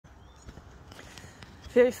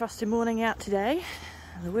Very frosty morning out today.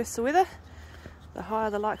 The worse the weather, the higher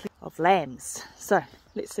the likelihood of lambs. So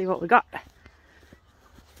let's see what we got,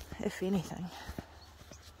 if anything.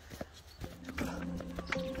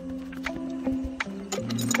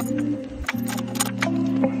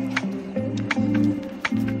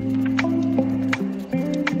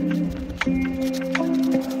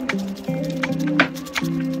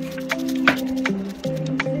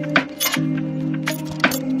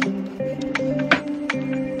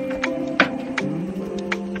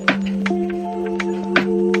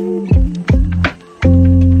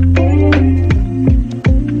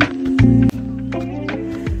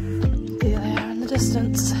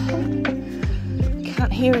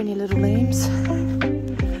 Can't hear any little lambs.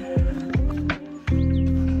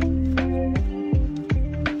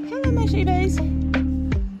 Hello, my sheepies.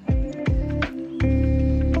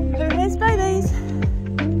 Who has babies?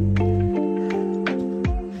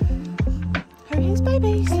 Who has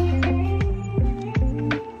babies? Oh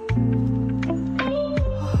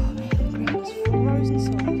man, the ground is frozen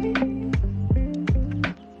solid.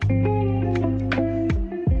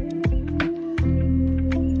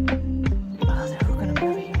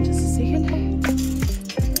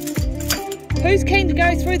 Who's keen to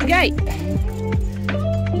go through the gate?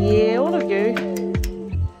 Yeah, all of you.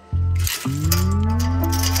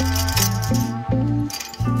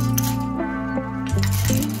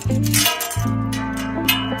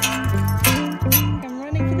 I'm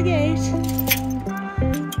running for the gate.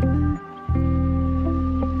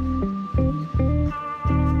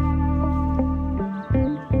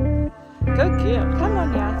 Good girl. Come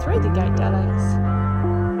on now, through the gate, darlings.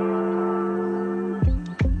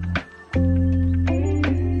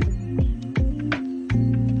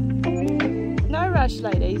 No rush,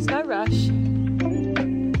 ladies, no rush.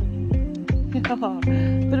 Oh,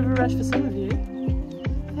 bit of a rush for some of you.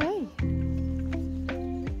 Hey.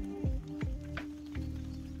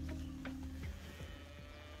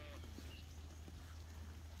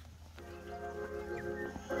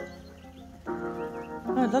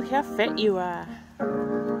 Oh, look how fat you are.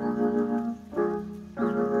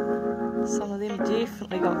 Some of them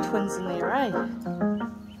definitely got twins in there, eh?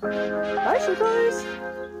 Hi, sugars.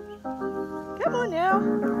 Come on now.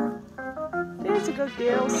 There's a good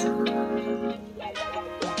girls.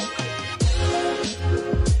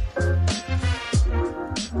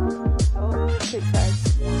 Oh, cute face.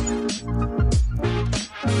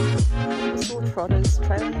 Little trotters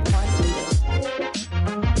trailing behind the gate.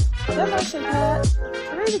 Come on, sheepheart.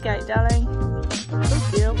 Through the gate, darling. Good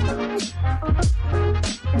girl.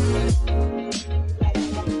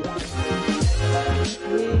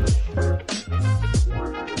 Yeah.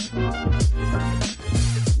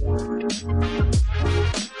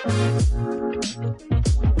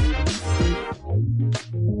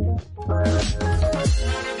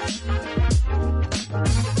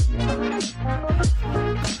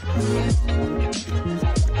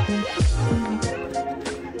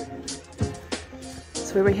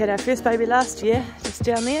 That's where we had our first baby last year, just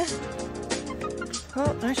down there.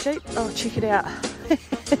 Oh, no sheep. Oh, check it out.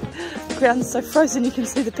 The ground's so frozen you can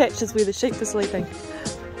see the patches where the sheep are sleeping.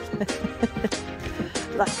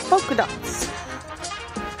 Like polka dots.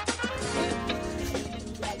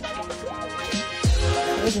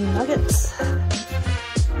 Frozen nuggets.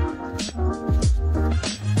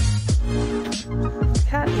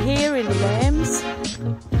 Can't hear any lambs.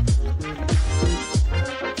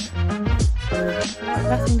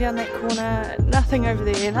 Nothing down that corner, nothing over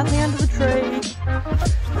there, nothing under the tree.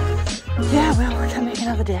 Yeah, well, we'll come back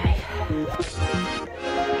another day.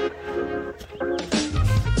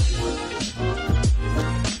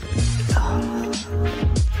 Oh.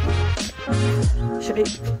 Sheep,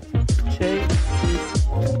 sheep,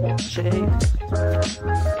 sheep, sheep,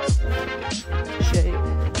 sheep,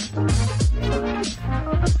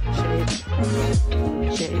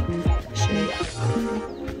 sheep, sheep,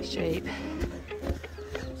 sheep.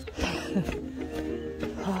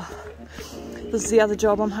 Oh, this is the other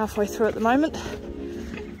job I'm halfway through at the moment,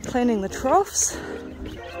 cleaning the troughs.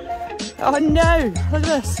 Oh no, look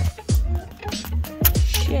at this.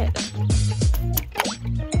 Shit.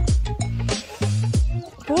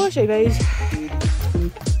 Poor sheepies.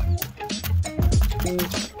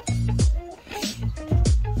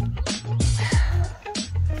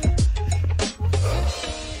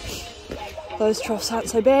 Those troughs aren't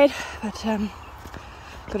so bad, but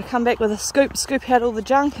got to come back with a scoop out all the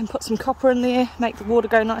junk and put some copper in there, make the water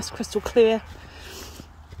go nice crystal clear.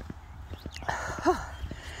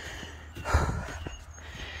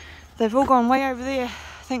 They've all gone way over there.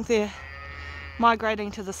 I think they're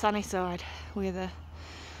migrating to the sunny side where the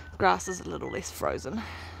grass is a little less frozen.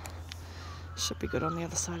 Should be good on the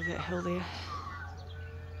other side of that hill there.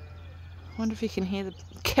 Wonder if you can hear the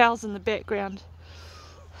cows in the background.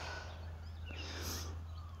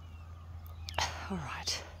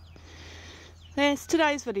 Alright, that's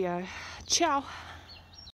today's video. Ciao!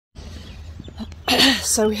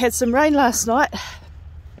 So we had some rain last night,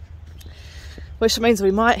 which means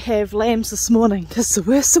we might have lambs this morning, because the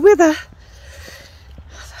worse the weather,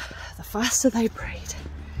 the faster they breed.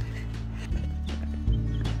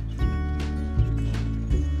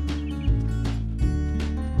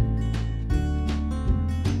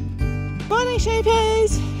 Morning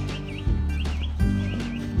sheepies!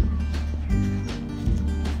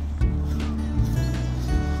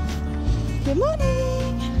 Good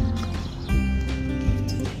morning!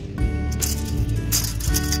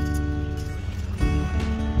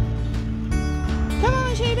 Come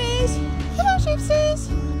on sheepies! Come on sheepsies!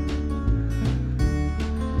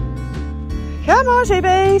 Come on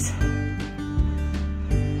sheepies!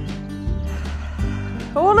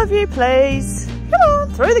 All of you please! Come on,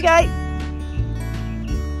 through the gate!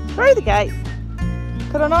 Through the gate.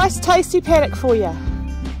 Got a nice tasty paddock for you.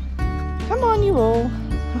 Come on you all.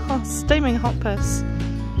 Oh, steaming hot piss.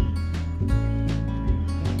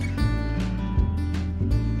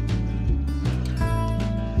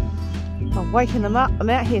 I'm waking them up. I'm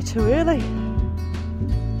out here too early.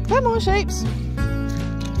 Come on sheeps.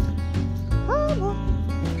 Come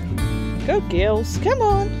on. Good girls. Come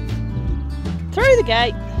on. Through the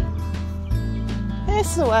gate.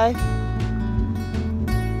 That's the way.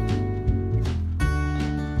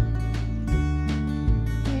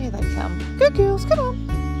 Good girls, come on.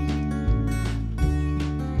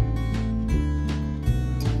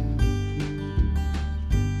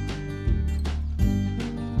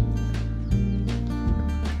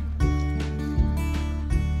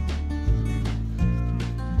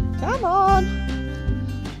 Come on.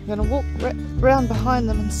 I'm going to walk round behind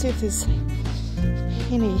them and see if there's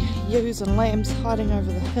any ewes and lambs hiding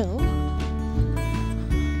over the hill.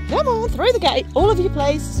 Come on, through the gate, all of you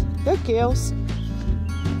please. Good girls.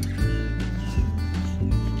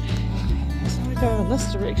 Go in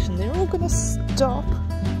this direction, they're all going to stop.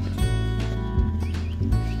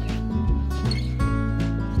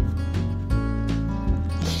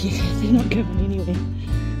 Yeah, they're not going anywhere.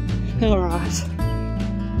 Alright.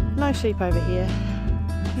 No sheep over here.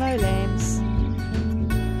 No lambs.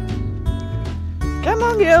 Come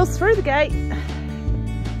on girls, through the gate.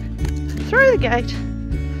 Through the gate.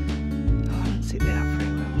 Oh, I didn't set that up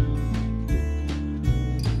very well.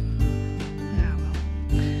 Oh well.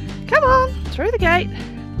 Come on. Through the gate.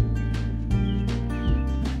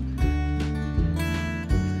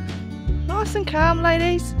 Nice and calm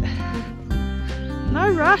ladies. No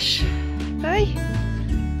rush, hey?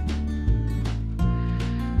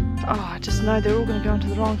 Oh, I just know they're all going to go into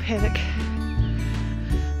the wrong paddock.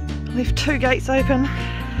 Left 2 gates open.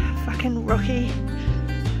 Fucking rookie.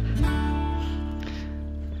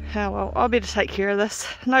 Oh well, I'll better take care of this.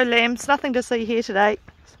 No lambs, nothing to see here today.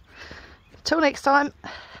 Till next time.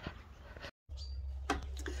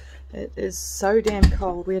 It is so damn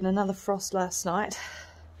cold. We had another frost last night.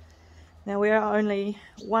 Now we are only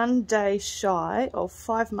 1 day shy of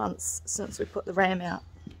 5 months since we put the ram out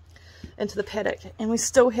into the paddock, and we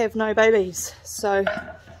still have no babies. So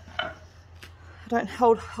I don't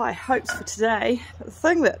hold high hopes for today. But the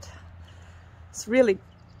thing that's really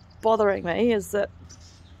bothering me is that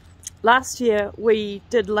last year we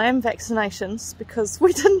did lamb vaccinations because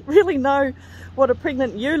we didn't really know what a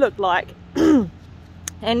pregnant ewe looked like.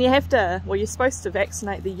 And you have to, well, you're supposed to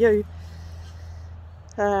vaccinate the ewe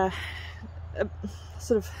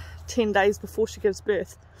sort of 10 days before she gives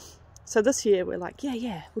birth. So this year we're like,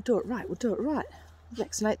 yeah, we'll do it right, we'll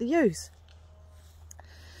vaccinate the ewes.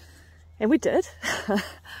 And we did.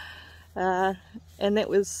 And that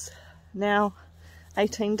was now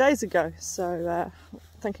 18 days ago. So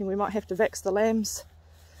thinking we might have to vax the lambs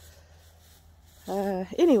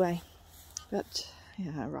anyway. But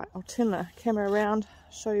yeah, right, I'll turn the camera around,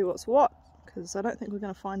 show you what's what, because I don't think we're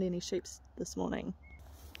going to find any sheep this morning.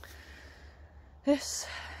 Yes,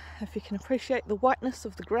 if you can appreciate the whiteness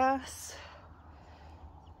of the grass.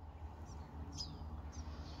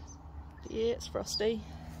 Yeah, it's frosty.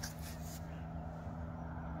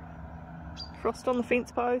 Frost on the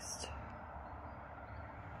fence post.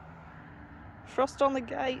 Frost on the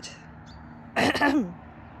gate.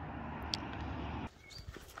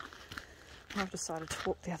 I've decided to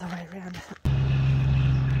walk the other way around.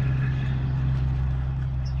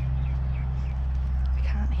 I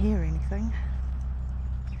can't hear anything.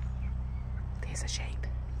 There's a sheep.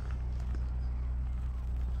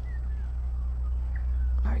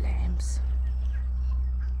 No lambs.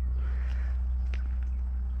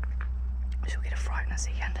 she'll get a fright in a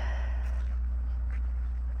second.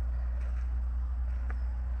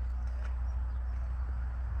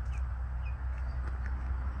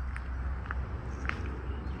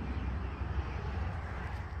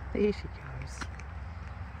 There she goes.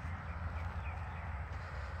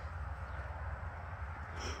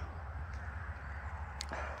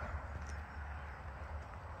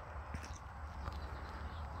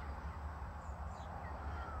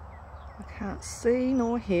 I can't see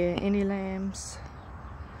nor hear any lambs.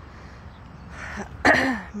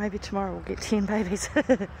 Maybe tomorrow we'll get 10 babies.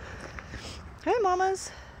 Hey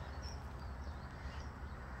mamas.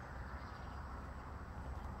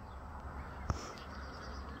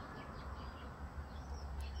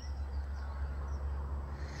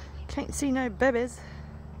 Can't see no babies.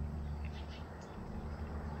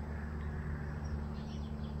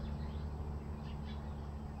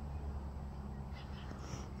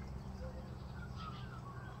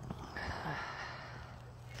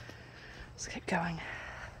 Let's keep going.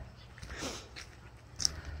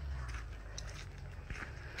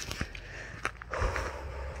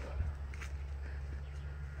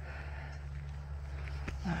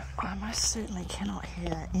 No, I most certainly cannot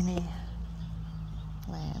hear any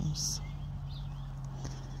lambs.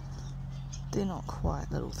 They're not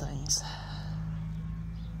quiet little things.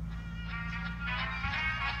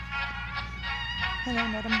 Hello,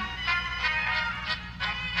 madam.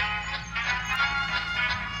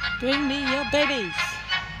 Bring me your babies.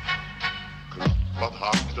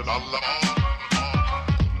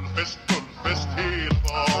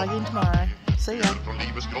 Again tomorrow. See ya.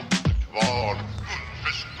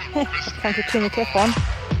 Can't you turn the tap on?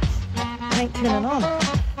 Ain't turning on.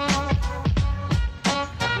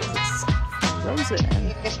 It's frozen.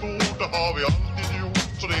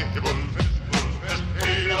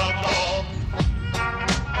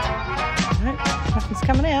 Nope, nothing's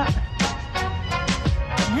coming out.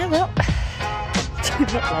 Yeah, well, do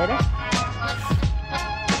that later.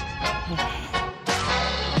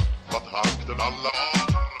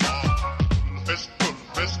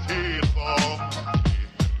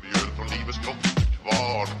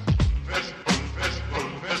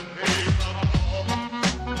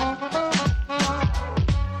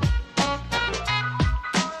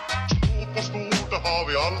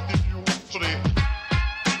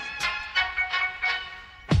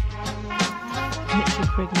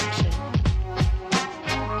 Pregnancy.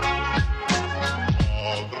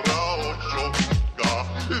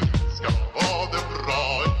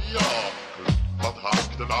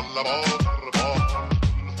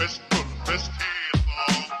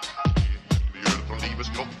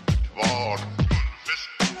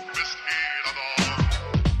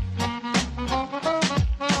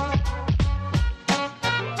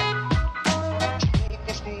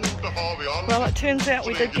 Well, it turns out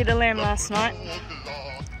we did get a lamb last night.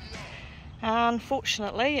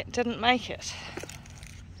 Unfortunately, it didn't make it.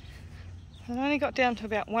 It only got down to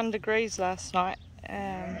about 1 degree last night,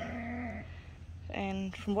 and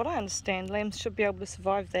from what I understand, lambs should be able to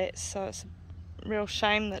survive that, so it's a real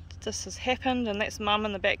shame that this has happened, and that's Mum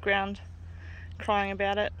in the background crying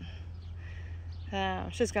about it.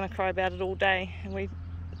 She's going to cry about it all day, and we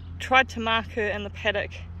tried to mark her in the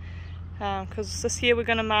paddock, because this year we're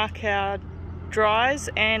going to mark our dries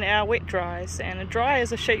and our wet dries, and a dry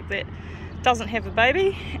is a sheep that doesn't have a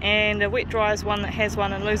baby, and a wet dry is one that has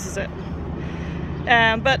one and loses it.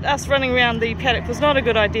 But us running around the paddock was not a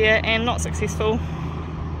good idea and not successful.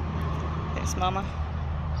 That's Mama.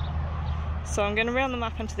 So I'm going to round them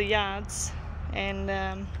up into the yards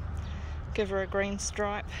and give her a green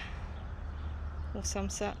stripe or some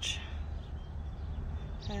such.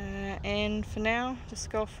 And for now, just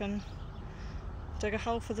go off and dig a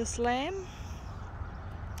hole for this lamb.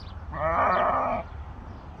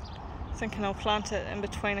 Thinking I'll plant it in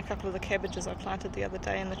between a couple of the cabbages I planted the other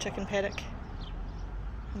day in the chicken paddock,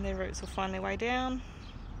 and their roots will find their way down.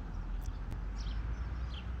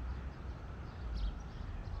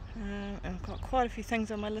 I've got quite a few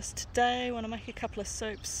things on my list today. I want to make a couple of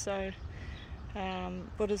soups, so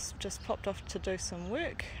Buddha's just popped off to do some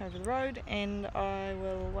work over the road, and I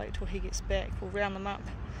will wait till he gets back. We'll round them up,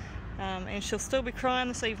 and she'll still be crying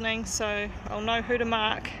this evening, so I'll know who to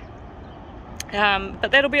mark.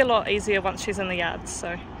 But that'll be a lot easier once she's in the yard.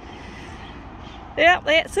 So yeah,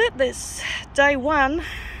 that's it. That's day one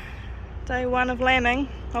of lambing.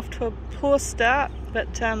 Off to a poor start,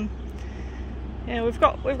 but yeah, we've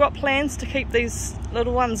got plans to keep these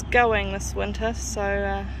little ones going this winter.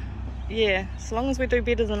 So yeah, as long as we do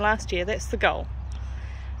better than last year, that's the goal.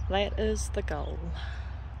 That is the goal.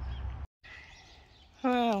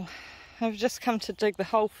 Well, I've just come to dig the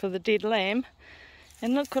hole for the dead lamb.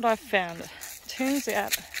 And look what I found. Turns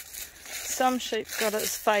out some sheep got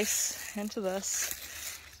its face into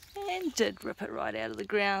this and did rip it right out of the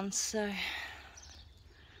ground, so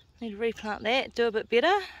need to replant that, do a bit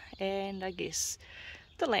better, and I guess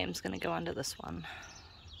the lamb's going to go under this one.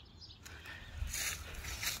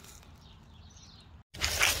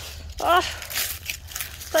 Oh,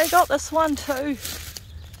 they got this one too.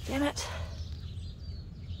 Damn it.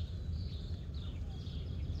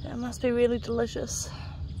 That must be really delicious.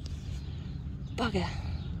 Bugger.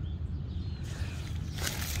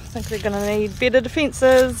 I think they're going to need better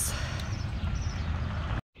defences.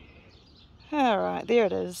 Alright, there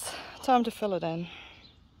it is. Time to fill it in.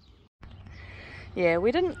 Yeah,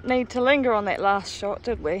 we didn't need to linger on that last shot,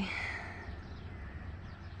 did we?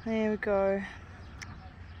 There we go.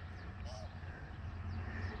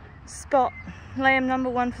 Spot, lamb number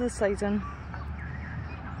 1 for the season.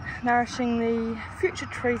 Nourishing the future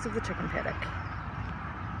trees of the chicken paddock.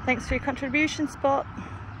 Thanks for your contribution, Spot.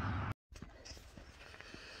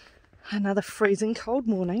 Another freezing cold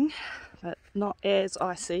morning, but not as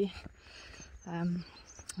icy. And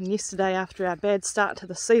yesterday, after our bad start to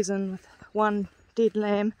the season with 1 dead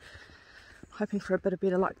lamb, hoping for a bit of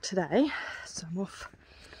better luck today. So I'm off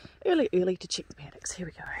early to check the paddocks. Here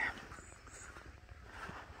we go.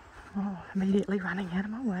 Oh, immediately running out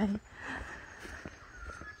of my way.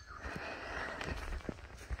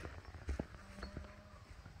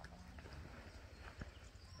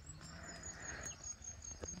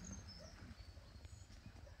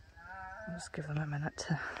 I'll just give them a minute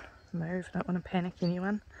to move. I don't want to panic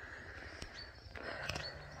anyone.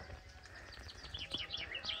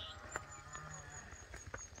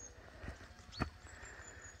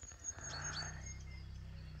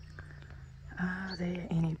 Are there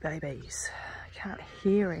any babies? I can't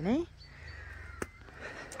hear any.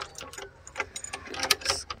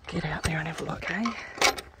 Let's get out there and have a look, eh?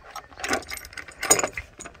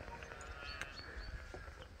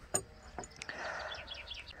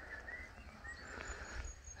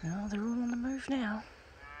 Oh, they're all on the move now.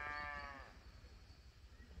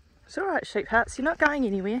 It's alright, sheep hearts, you're not going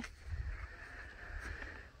anywhere.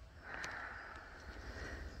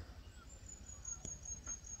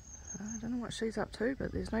 I don't know what she's up to,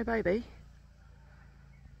 but there's no baby.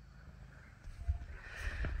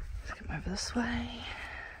 Let's come over this way.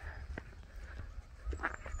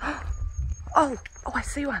 Oh, I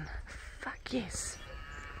see one. Fuck yes.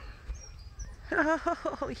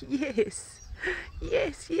 Oh, yes.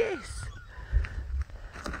 Yes.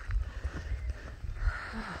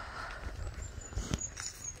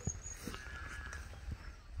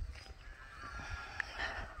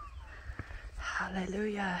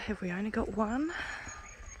 Hallelujah. Have we only got one?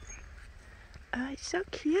 Oh, it's so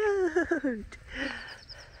cute.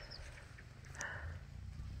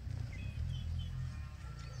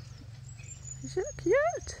 Is it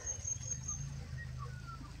cute?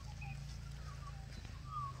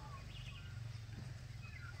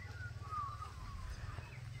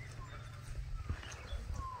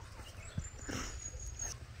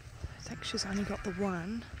 I think she's only got the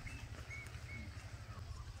one.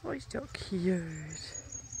 Oh, he's so cute.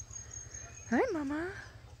 Hey, Mama.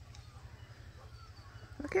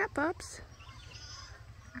 Look out, Bubs.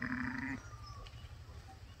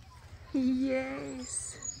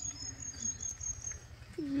 Yes.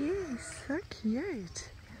 Yes, so cute.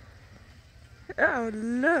 Oh,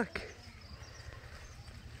 look.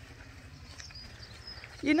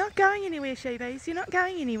 You're not going anywhere, sheepies. You're not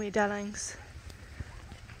going anywhere, darlings.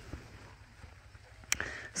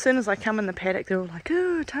 As soon as I come in the paddock, they're all like,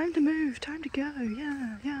 oh, time to move, time to go,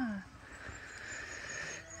 yeah.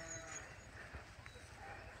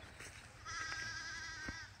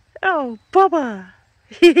 Oh, Bubba.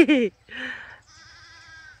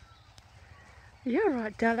 You're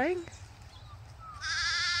right, darling.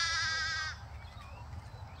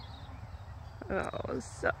 Oh,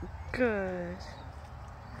 so good.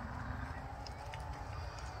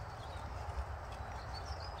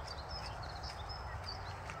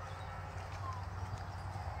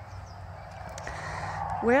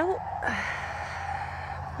 Well,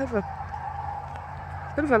 bit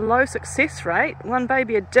of a low success rate. 1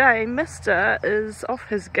 baby a day. Mister is off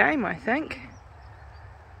his game, I think.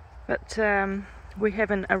 But we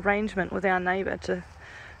have an arrangement with our neighbour to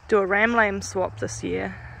do a ram lamb swap this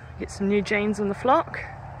year. Get some new genes in the flock.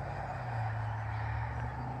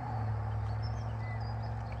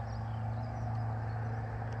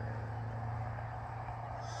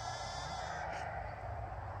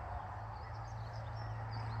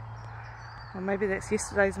 Or maybe that's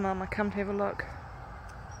yesterday's mum. I come to have a look.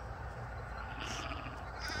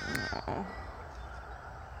 Oh.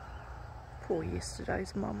 Poor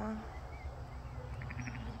yesterday's mama.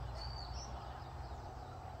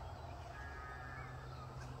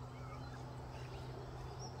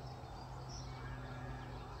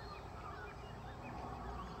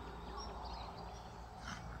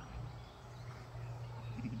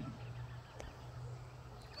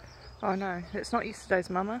 Oh no, it's not yesterday's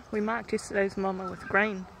mama. We marked yesterday's mama with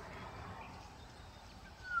green.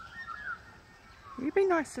 You be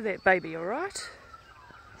nice to that baby, alright?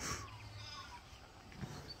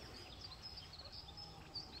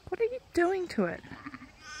 What are you doing to it?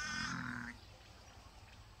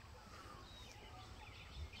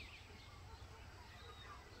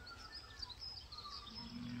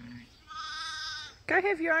 Go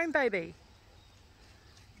have your own baby.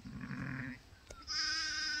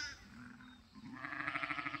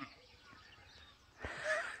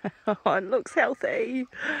 Oh, it looks healthy.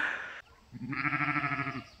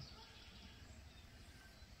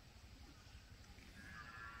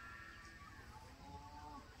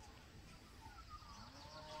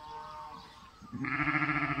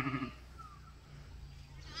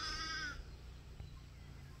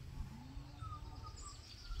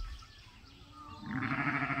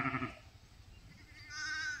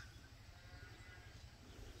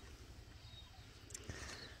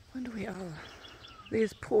 Wonder we are.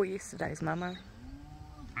 There's poor yesterday's mama.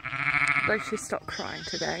 Though she stopped crying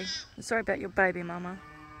today. I'm sorry about your baby, mama.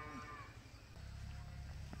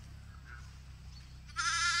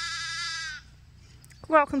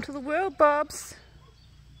 Welcome to the world, Bobs.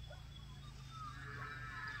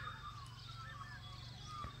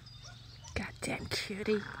 Goddamn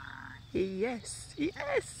cutie. Yes,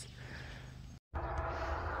 yes.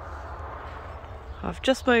 I've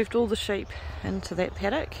just moved all the sheep into that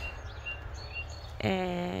paddock.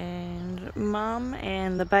 And Mum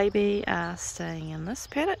and the baby are staying in this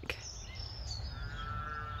paddock.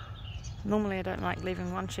 Normally I don't like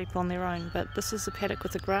leaving one sheep on their own, but this is a paddock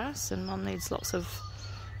with the grass and Mum needs lots of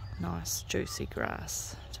nice juicy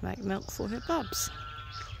grass to make milk for her bubs,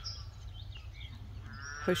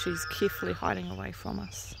 who she's carefully hiding away from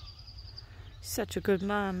us. She's such a good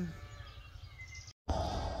mum.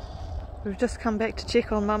 We've just come back to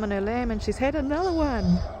check on Mum and her lamb and she's had another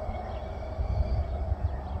one.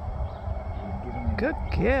 Good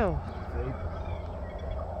girl.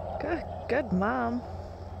 Good mum.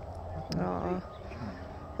 Oh,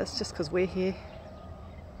 that's just because we're here.